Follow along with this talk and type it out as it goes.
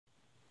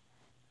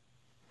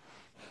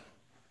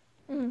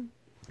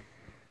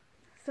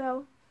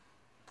So,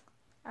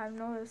 I've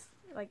noticed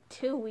like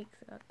 2 weeks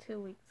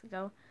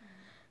ago.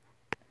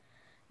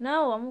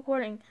 No, I'm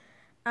recording.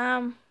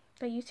 That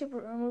YouTube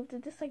removed the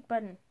dislike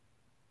button.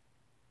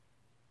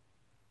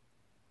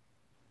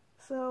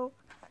 So,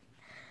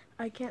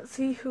 I can't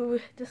see who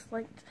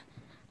disliked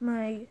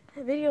my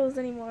videos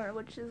anymore,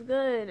 which is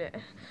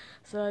good.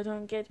 So I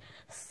don't get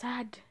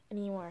sad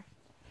anymore.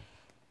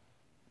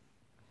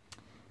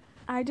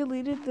 I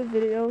deleted the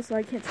video, so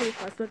I can't say the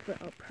password,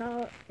 but I'll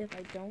probably, if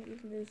I don't,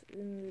 leave this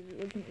in the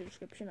link in the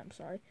description. I'm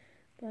sorry,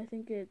 but I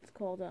think it's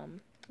called it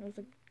was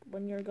like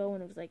 1 year ago,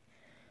 and it was like,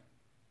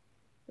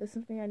 there's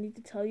something I need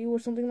to tell you or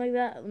something like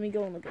that. Let me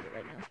go and look at it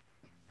right now.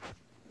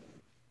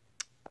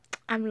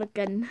 I'm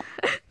looking.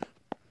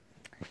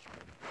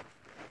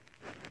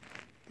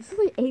 This is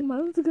like 8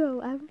 months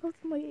ago. I haven't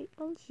posted in like 8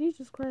 months.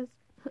 Jesus Christ.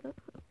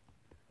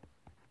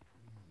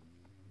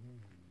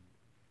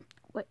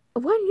 Wait,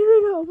 1 year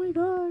ago. Oh my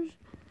gosh.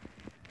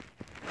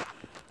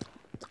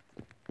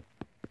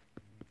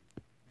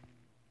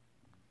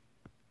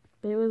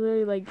 But it was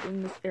really like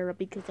in this era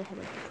because I had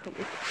like a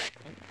curly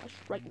and I was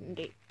writing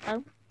it.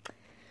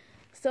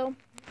 So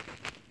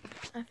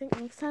I think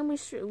next time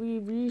we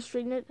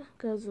re-straighten it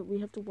because we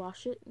have to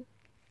wash it.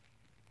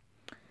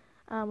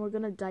 We're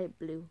gonna dye it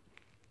blue.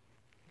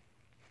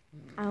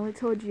 I only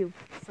told you,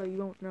 so you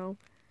won't know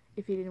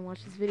if you didn't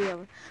watch this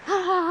video.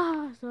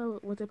 So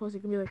once I post it,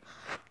 you can be like,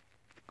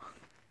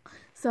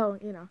 so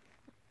you know.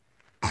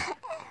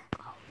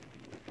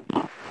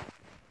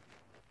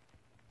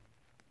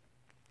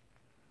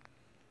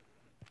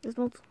 This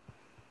one's,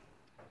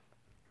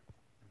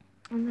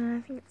 and then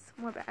I think it's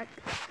more back.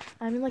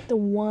 I'm in like the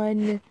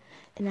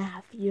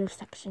 1.5 year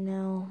section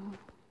now.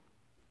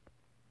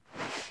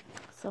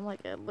 So I'm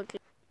like looking.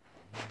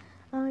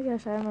 Oh my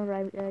gosh, I remember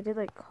I did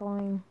like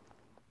calling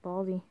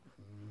Baldy.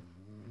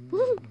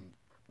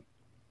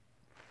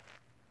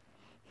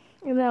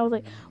 And then I was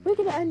like, we're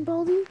gonna end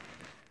Baldy.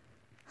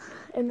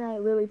 And then I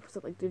literally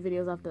posted like 2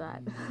 videos after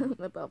that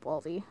about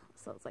Baldy.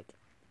 So it's like,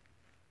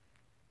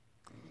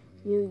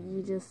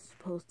 you just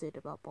posted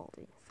about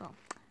Baldy. So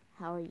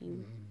how are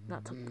you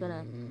not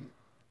gonna?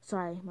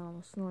 Sorry, Mom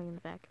was snoring in the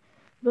back.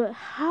 But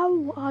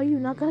how are you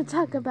not gonna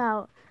talk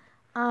about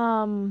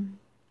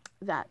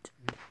that?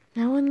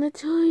 Now in the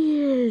 2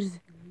 years.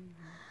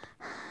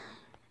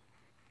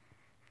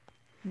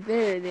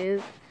 There it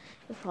is.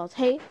 It's called,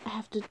 hey, I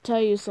have to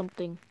tell you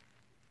something.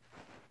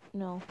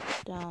 No,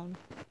 down.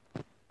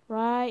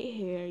 Right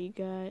here, you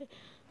got,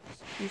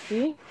 you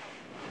see?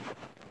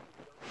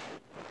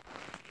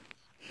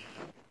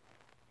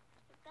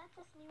 That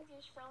just means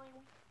you're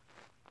showing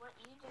what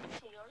you do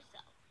to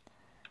yourself.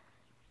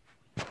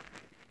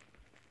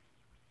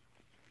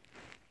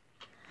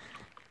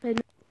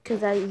 But,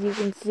 because as you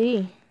can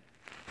see,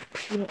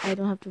 I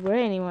don't have to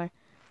worry anymore.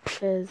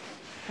 Because,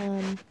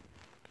 can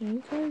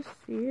you guys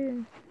see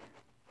it?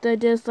 The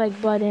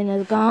dislike button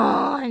is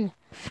gone.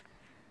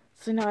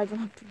 So now I don't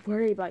have to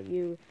worry about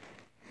you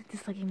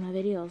disliking my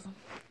videos.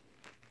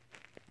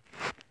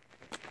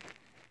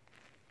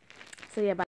 So yeah, bye.